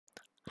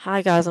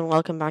Hi guys and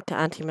welcome back to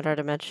Antimatter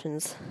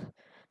Dimensions.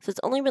 So it's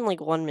only been like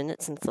 1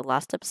 minute since the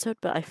last episode,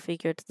 but I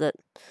figured that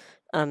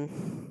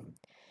um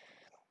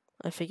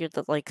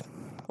like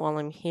while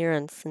I'm here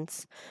and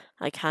since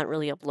I can't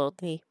really upload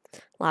the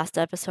last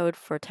episode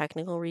for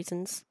technical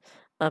reasons,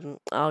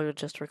 I'll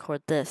just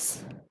record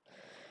this.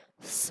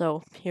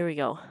 So here we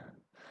go.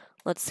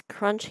 Let's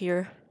crunch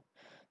here,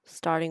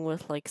 starting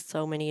with like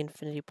so many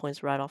infinity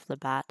points right off the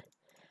bat.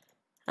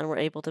 And we're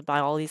able to buy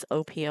all these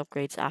OP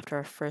upgrades after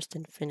our first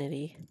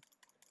infinity.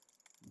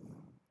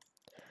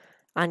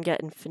 And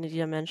get infinity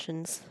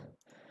dimensions.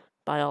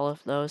 Buy all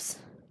of those.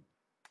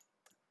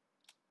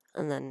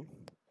 And then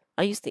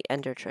I use the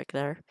ender trick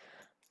there.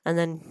 And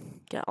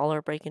then get all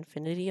our break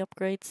infinity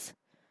upgrades.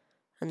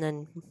 And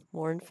then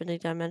more infinity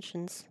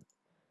dimensions.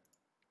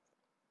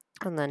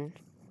 And then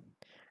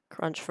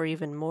crunch for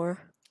even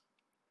more.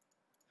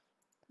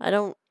 I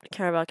don't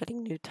care about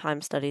getting new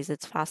time studies,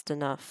 it's fast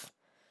enough.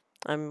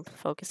 I'm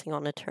focusing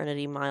on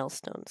eternity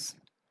milestones.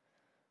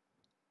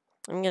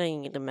 I'm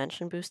getting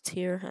dimension boosts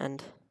here,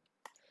 and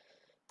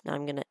now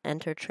I'm gonna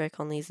enter trick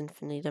on these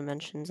infinity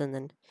dimensions and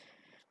then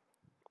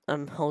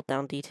hold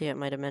down D to get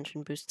my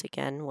dimension boost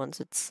again once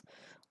it's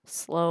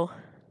slow.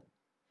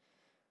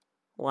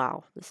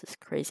 Wow, this is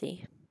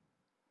crazy.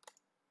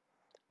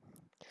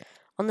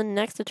 On the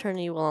next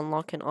eternity, we'll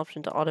unlock an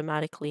option to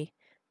automatically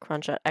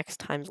crunch at X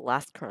times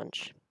last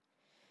crunch.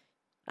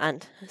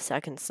 And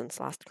seconds since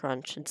last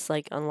crunch. It's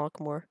like unlock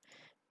more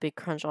big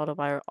crunch auto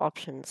buyer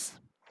options.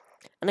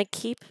 And I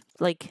keep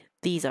like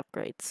these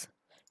upgrades,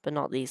 but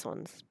not these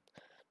ones.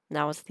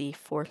 Now it's the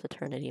 4th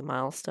eternity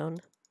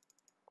milestone.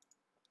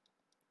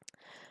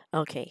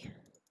 Okay.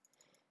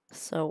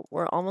 So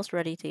we're almost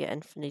ready to get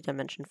infinity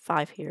dimension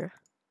 5 here.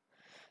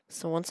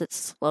 So once it's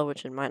slow,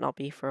 which it might not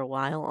be for a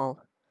while,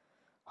 I'll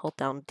hold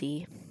down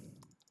D.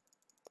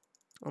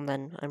 And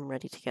then I'm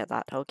ready to get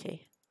that.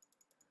 Okay.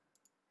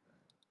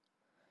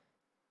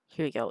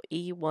 Here we go.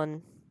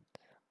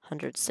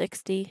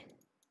 E160.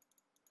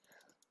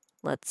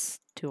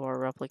 Let's do our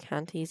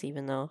replicantes,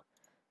 even though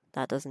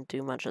that doesn't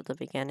do much at the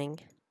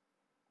beginning.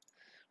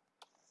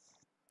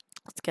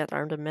 Let's get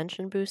our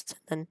dimension boosts,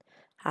 and then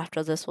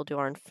after this we'll do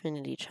our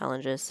infinity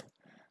challenges.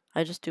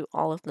 I just do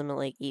all of them at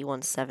like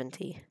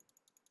E170.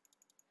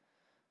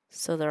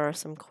 So there are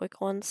some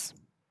quick ones,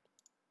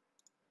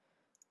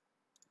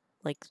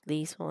 like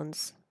these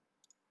ones,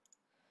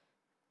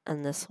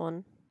 and this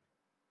one.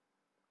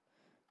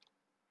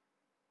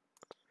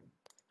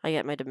 I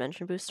get my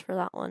dimension boost for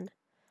that one.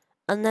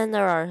 And then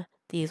there are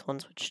these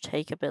ones which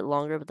take a bit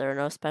longer, but there are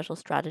no special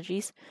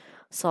strategies.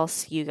 So I'll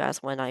see you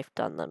guys when I've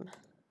done them.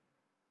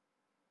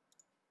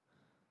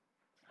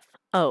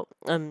 Oh,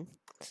 and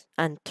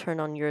turn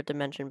on your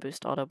dimension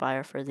boost auto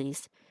buyer for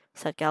these.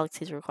 Set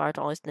galaxies required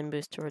to always dim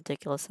boost to a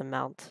ridiculous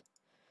amount.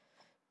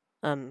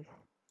 And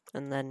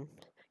then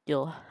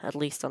you'll at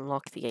least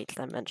unlock the 8th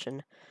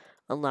dimension,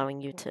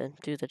 allowing you to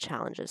do the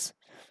challenges.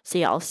 So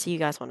yeah, I'll see you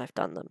guys when I've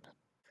done them.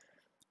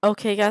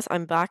 Okay guys,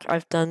 I'm back.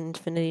 I've done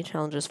infinity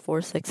challenges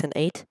 4, 6, and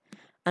 8.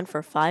 And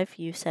for 5,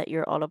 you set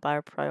your auto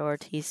buyer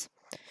priorities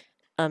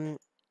in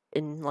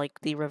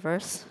like the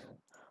reverse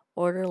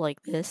order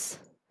like this.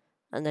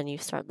 And then you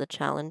start the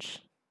challenge.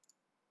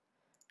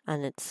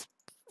 And it's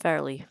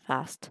fairly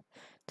fast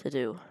to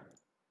do.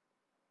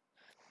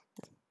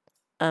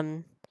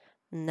 And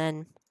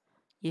then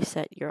you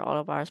set your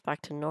auto bars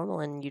back to normal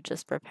and you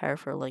just prepare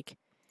for like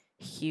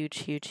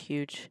huge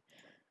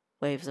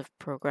waves of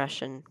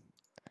progression.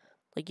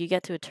 Like you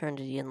get to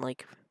eternity and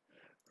like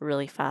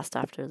really fast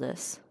after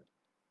this.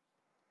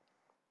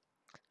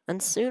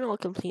 And soon I'll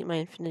complete my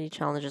infinity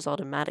challenges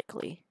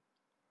automatically.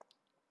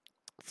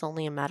 It's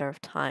only a matter of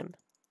time.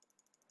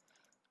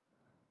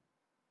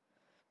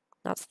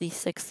 That's the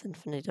 6th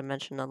infinity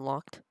dimension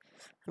unlocked.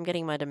 I'm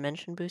getting my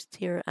dimension boost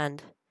here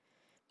and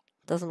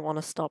doesn't want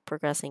to stop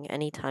progressing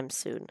anytime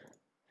soon.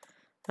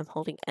 I'm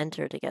holding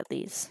enter to get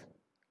these.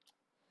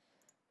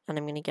 And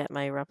I'm going to get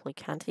my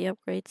replicanti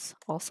upgrades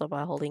also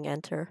by holding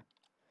enter.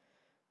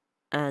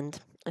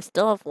 And I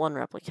still have 1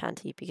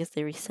 replicanti because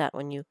they reset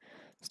when you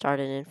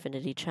start an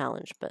infinity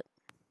challenge, but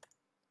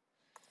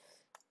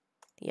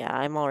yeah,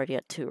 I'm already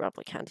at 2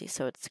 replicanti,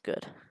 so it's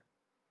good.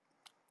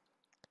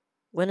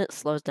 When it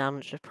slows down,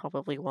 which it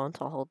probably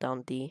won't, I'll hold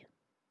down D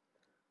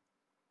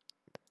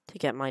to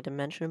get my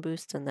dimension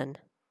boost, and then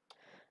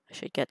I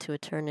should get to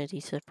eternity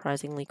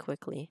surprisingly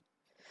quickly.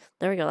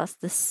 There we go, that's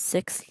the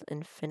 6th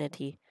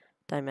infinity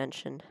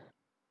dimension.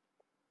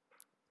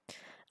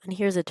 And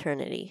here's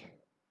eternity.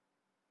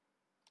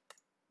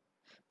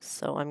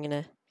 So I'm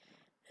gonna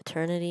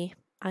eternity.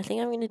 I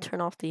think I'm gonna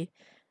turn off the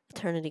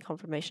eternity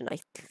confirmation. I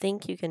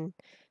think you can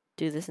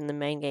do this in the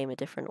main game a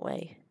different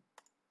way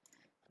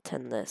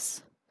than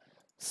this.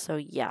 So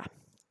yeah,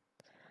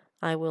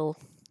 I will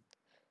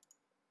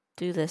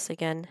do this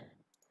again,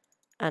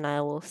 and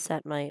I will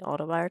set my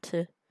auto buyer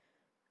to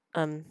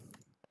you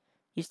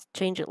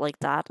change it like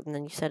that, and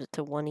then you set it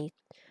to 1E.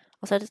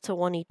 I'll set it to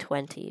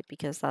 1E20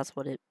 because that's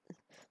what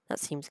that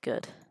seems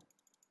good.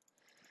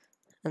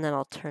 And then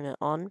I'll turn it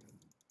on.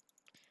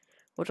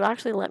 which will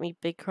actually let me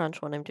big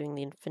crunch when I'm doing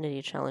the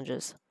infinity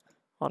challenges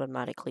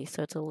automatically,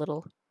 so it's a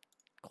little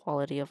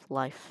quality of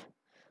life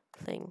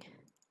thing.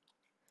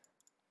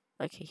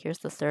 Okay, here's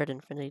the third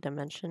infinity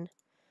dimension,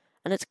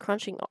 and it's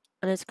crunching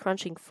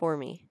for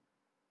me.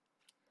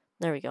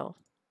 There we go.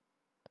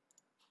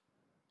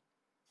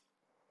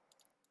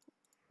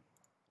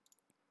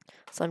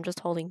 So I'm just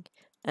holding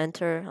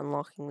enter,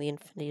 unlocking the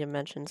infinity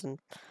dimensions and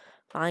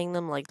buying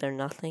them like they're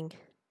nothing.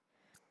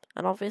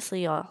 And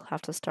obviously I'll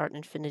have to start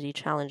infinity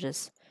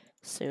challenges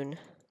soon.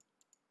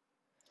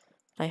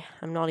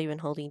 I'm not even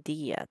holding D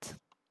yet.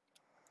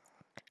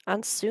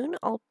 And soon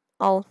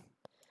I'll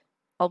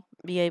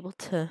be able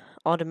to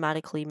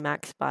automatically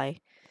max buy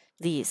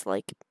these,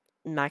 like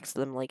max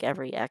them like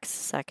every X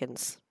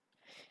seconds,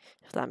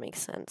 if that makes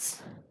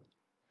sense.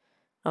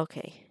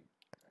 Okay.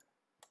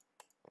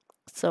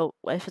 So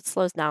if it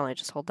slows down, I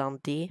just hold down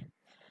D.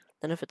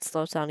 Then if it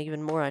slows down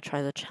even more, I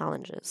try the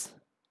challenges.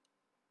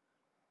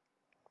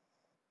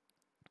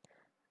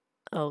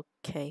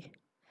 Okay.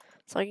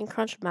 So I can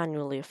crunch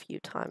manually a few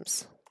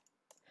times.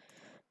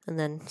 And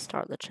then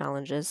start the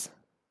challenges.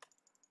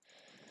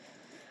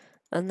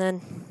 And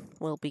then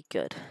we'll be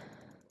good.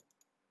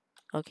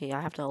 Okay,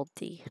 I have to hold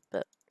D,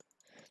 but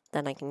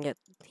then I can get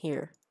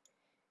here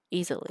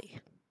easily.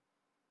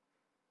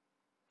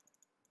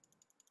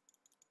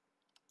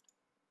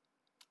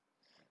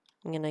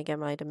 I'm gonna get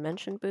my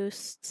dimension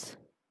boosts.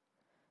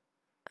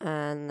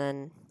 And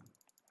then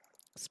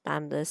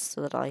spam this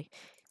so that I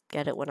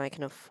get it when I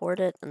can afford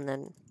it, and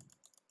then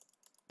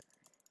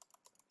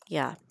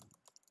yeah.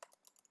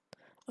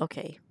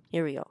 Okay,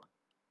 here we go.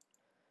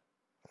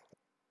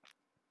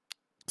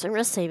 So I'm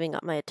just saving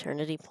up my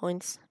eternity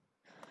points.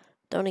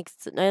 I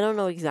don't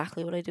know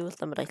exactly what I do with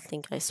them, but I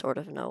think I sort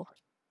of know.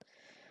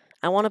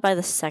 I want to buy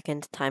the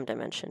second time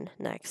dimension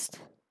next.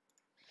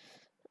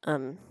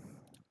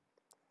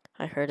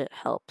 I heard it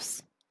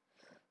helps.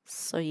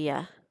 So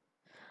yeah.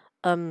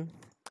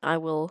 I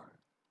will.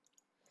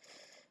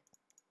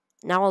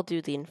 Now I'll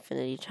do the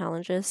infinity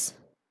challenges.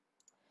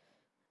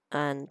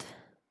 And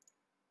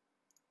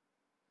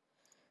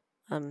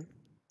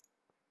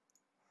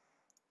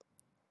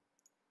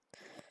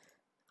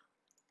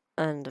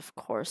of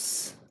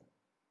course,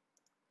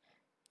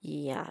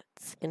 yeah,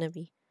 it's gonna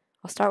be.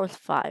 I'll start with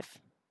 5.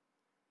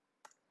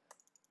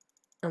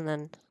 And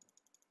then.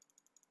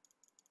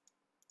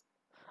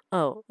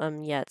 Oh,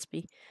 yeah, it's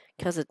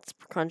because it's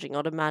crunching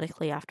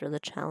automatically after the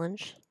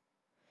challenge.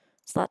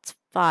 So that's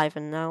 5,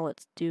 and now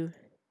let's do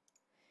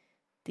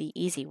the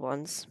easy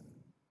ones.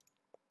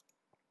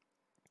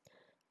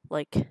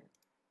 Like,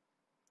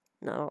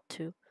 no, not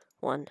 2,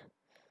 1.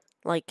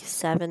 Like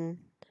 7,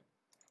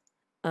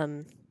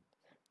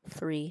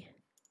 3,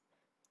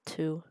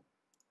 2,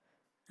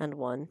 and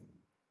 1.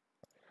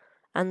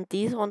 And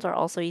these ones are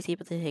also easy,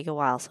 but they take a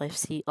while, so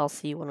I'll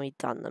see when we've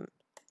done them.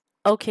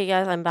 Okay,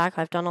 guys, I'm back.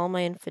 I've done all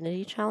my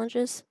infinity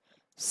challenges,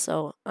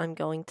 so I'm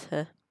going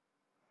to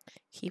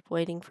keep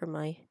waiting for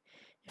my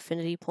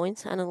infinity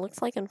points, and it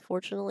looks like,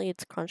 unfortunately,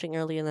 it's crunching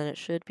earlier than it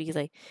should, because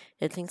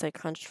it thinks I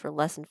crunched for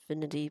less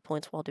infinity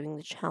points while doing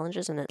the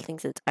challenges, and it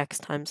thinks it's X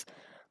times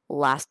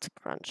last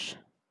crunch.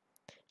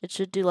 It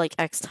should do like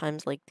X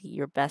times like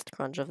your best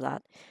crunch of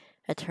that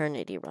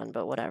eternity run,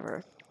 but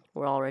whatever.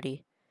 We're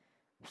already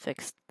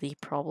fixed the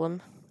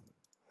problem.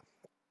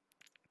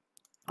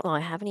 Oh,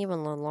 I haven't even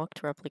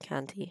unlocked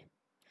Replicanti,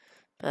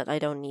 but I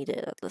don't need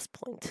it at this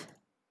point.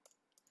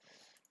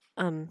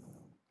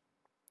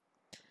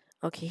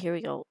 Okay, here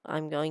we go.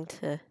 I'm going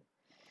to...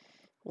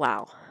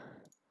 Wow.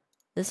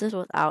 This is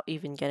without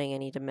even getting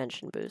any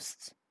dimension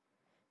boosts.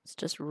 It's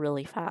just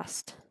really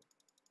fast.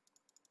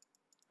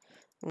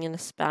 I'm going to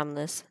spam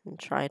this and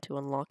try to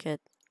unlock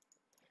it.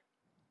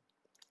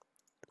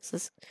 This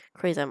is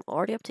crazy. I'm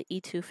already up to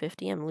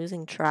E250. I'm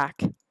losing track.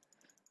 I'm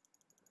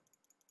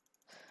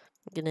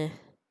going to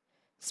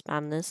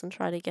spam this and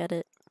try to get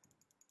it.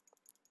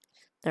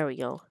 There we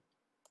go.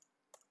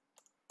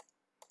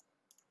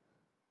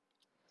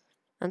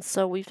 And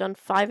so we've done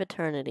 5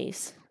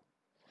 eternities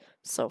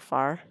so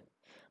far.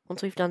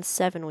 Once we've done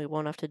 7, we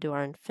won't have to do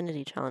our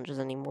infinity challenges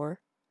anymore.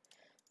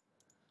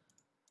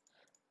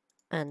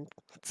 And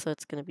so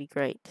it's going to be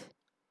great.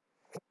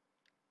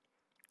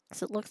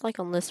 So it looks like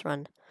on this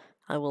run,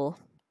 I will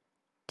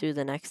do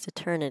the next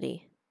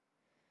eternity.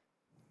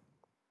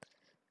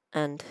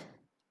 And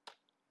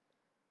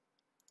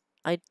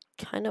I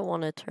kind of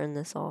want to turn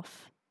this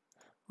off.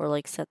 Or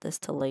like set this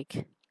to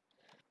like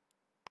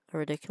a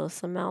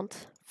ridiculous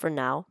amount for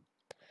now.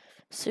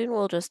 Soon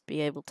we'll just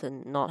be able to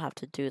not have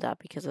to do that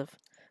because of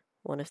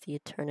one of the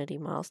eternity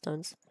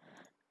milestones.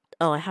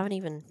 Oh, I haven't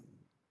even...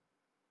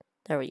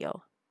 There we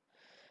go.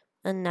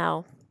 And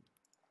now,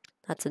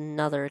 that's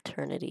another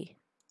eternity.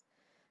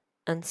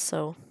 And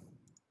so,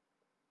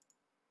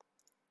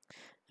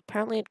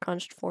 apparently it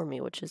crunched for me,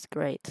 which is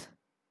great.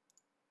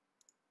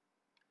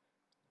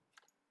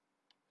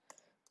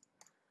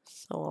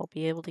 So I'll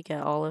be able to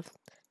get all of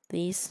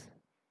these.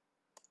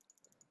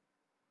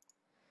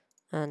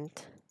 And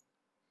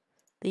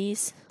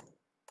these.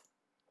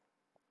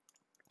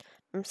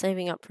 I'm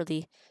saving up for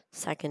the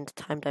second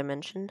time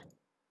dimension.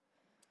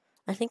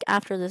 I think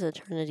after this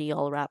eternity,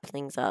 I'll wrap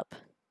things up.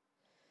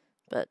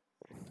 But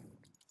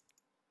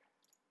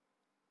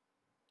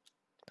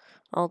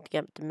I'll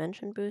get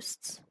dimension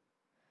boosts,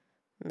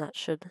 and that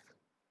should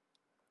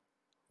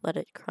let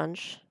it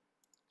crunch.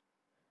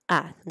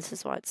 Ah, this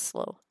is why it's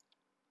slow.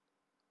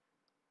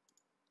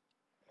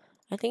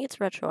 I think it's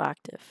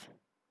retroactive.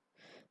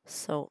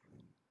 So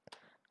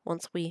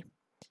once we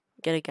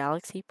get a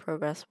galaxy,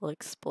 progress will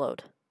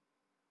explode.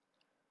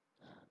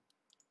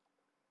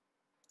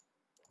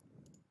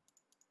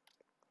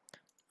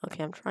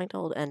 Okay, I'm trying to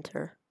hold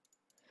enter.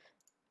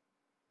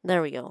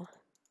 There we go.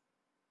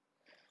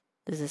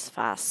 This is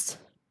fast.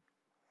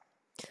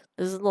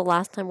 This is the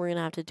last time we're going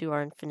to have to do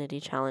our infinity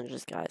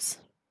challenges, guys.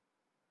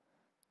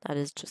 That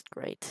is just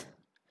great.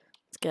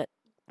 Let's get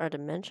our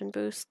dimension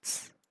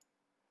boosts.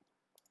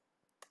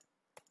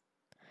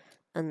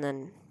 And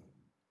then,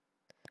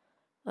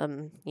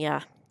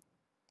 yeah.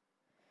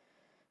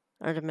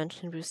 Our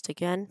dimension boost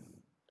again.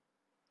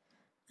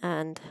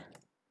 And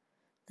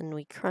then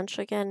we crunch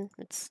again.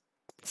 It's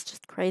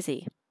just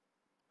crazy.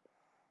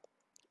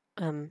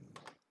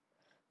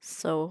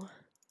 So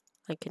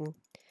I can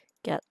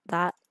get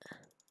that.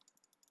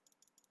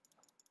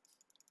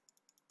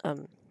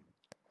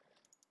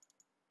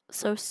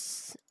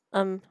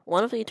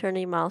 One of the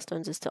eternity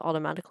milestones is to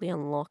automatically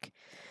unlock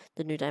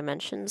the new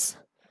dimensions.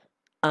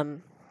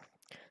 So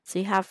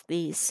you have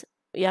these,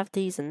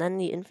 and then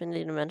the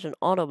infinity dimension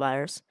auto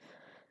buyers,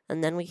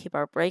 and then we keep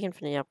our break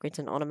infinity upgrades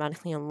and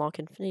automatically unlock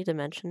infinity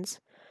dimensions.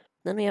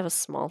 Then we have a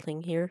small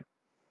thing here,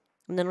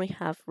 and then we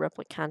have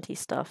replicanti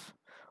stuff,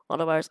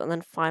 auto buyers, and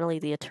then finally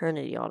the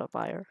eternity auto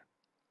buyer.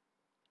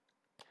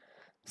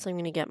 So I'm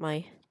gonna get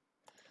my.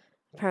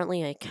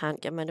 Apparently, I can't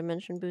get my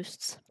dimension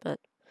boosts, but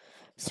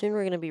soon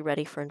we're gonna be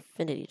ready for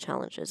infinity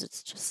challenges.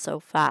 It's just so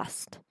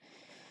fast.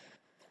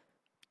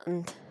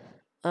 And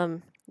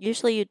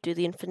usually you do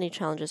the infinity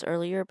challenges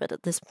earlier, but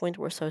at this point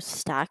we're so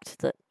stacked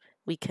that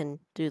we can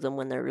do them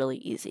when they're really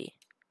easy.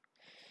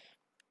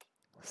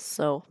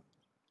 So,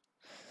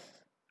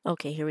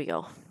 okay, here we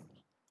go.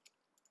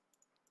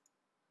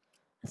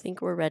 I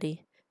think we're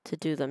ready to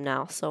do them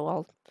now. So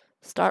I'll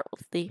start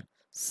with the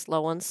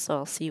slow ones, so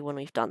I'll see you when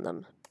we've done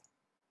them.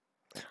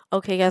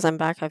 Okay, guys, I'm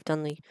back. I've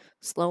done the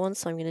slow ones,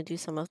 so I'm going to do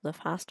some of the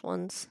fast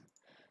ones.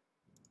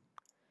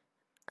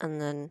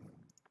 And then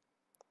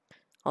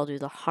I'll do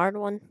the hard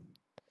one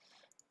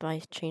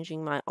by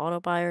changing my auto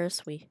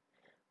buyers. We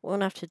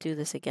won't have to do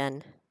this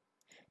again.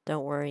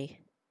 Don't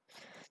worry.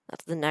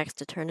 That's the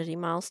next eternity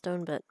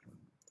milestone, but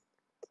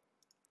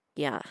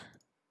yeah.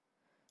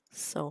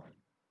 So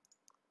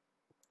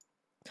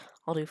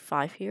I'll do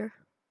 5 here.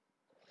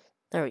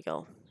 There we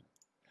go.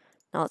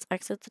 Now let's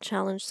exit the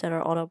challenge, set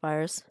our auto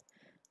buyers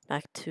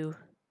back to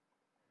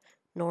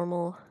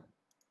normal,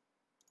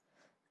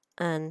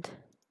 and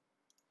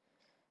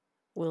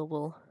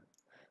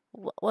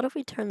what if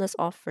we turn this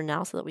off for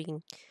now so that we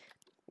can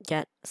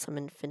get some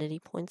infinity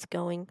points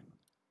going?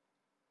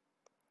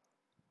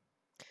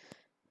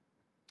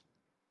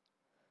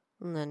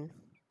 And then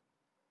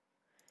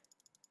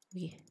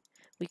we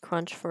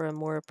crunch for a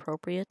more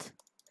appropriate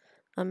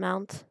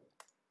amount,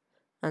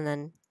 and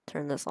then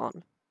turn this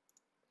on.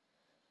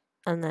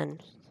 And then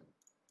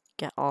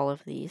get all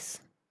of these.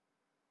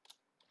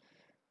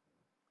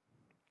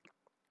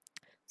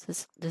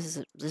 This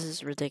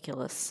is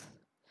ridiculous.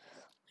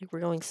 Like,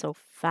 we're going so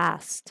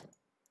fast.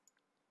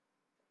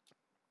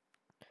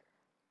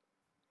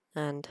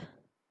 And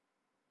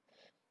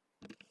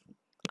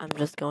I'm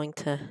just going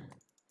to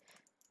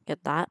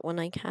get that when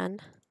I can.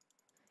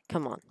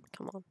 Come on,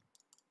 come on.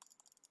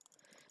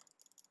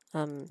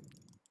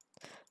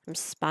 I'm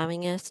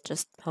spamming it,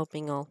 just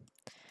hoping I'll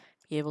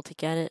be able to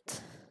get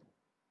it.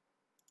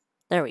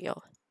 There we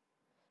go.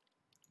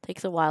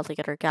 Takes a while to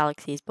get our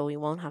galaxies, but we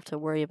won't have to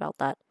worry about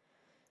that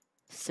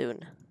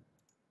soon.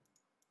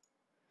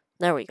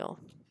 There we go.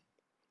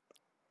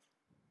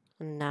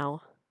 And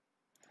now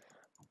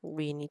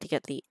we need to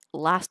get the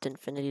last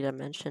infinity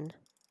dimension.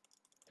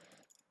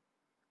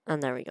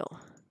 And there we go.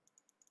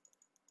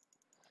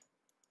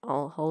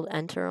 I'll hold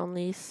enter on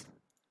these.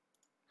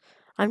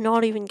 I'm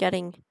not even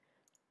getting...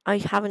 I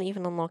haven't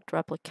even unlocked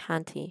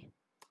replicanti.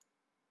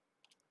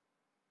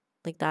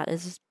 Like, that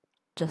is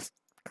just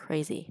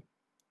crazy.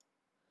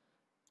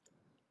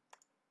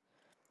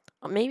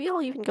 Maybe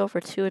I'll even go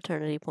for 2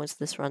 eternity points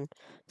this run,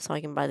 so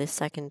I can buy the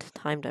second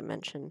time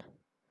dimension.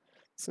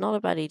 It's not a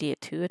bad idea.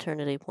 2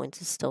 eternity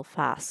points is still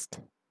fast.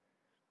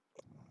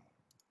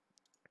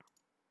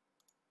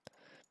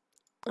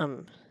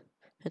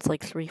 It's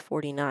like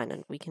 349,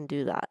 and we can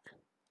do that.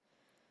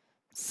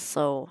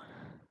 So,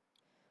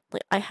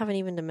 like, I haven't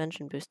even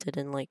dimension boosted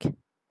in, like,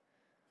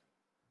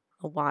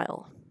 a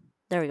while.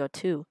 There we go,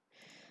 2.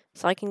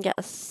 So I can get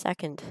a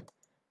second...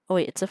 Oh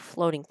wait, it's a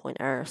floating point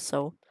error,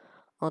 so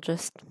I'll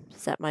just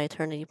set my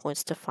eternity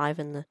points to 5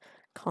 in the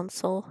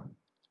console.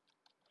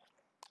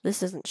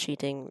 This isn't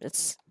cheating,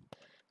 it's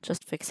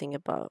just fixing a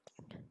bug.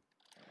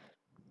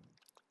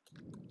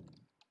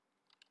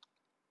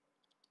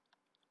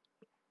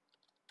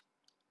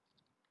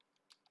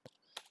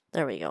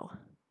 There we go.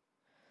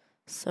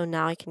 So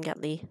now I can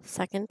get the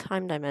second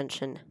time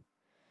dimension.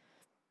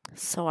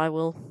 So I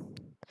will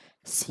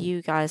see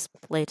you guys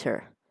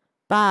later.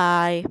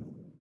 Bye!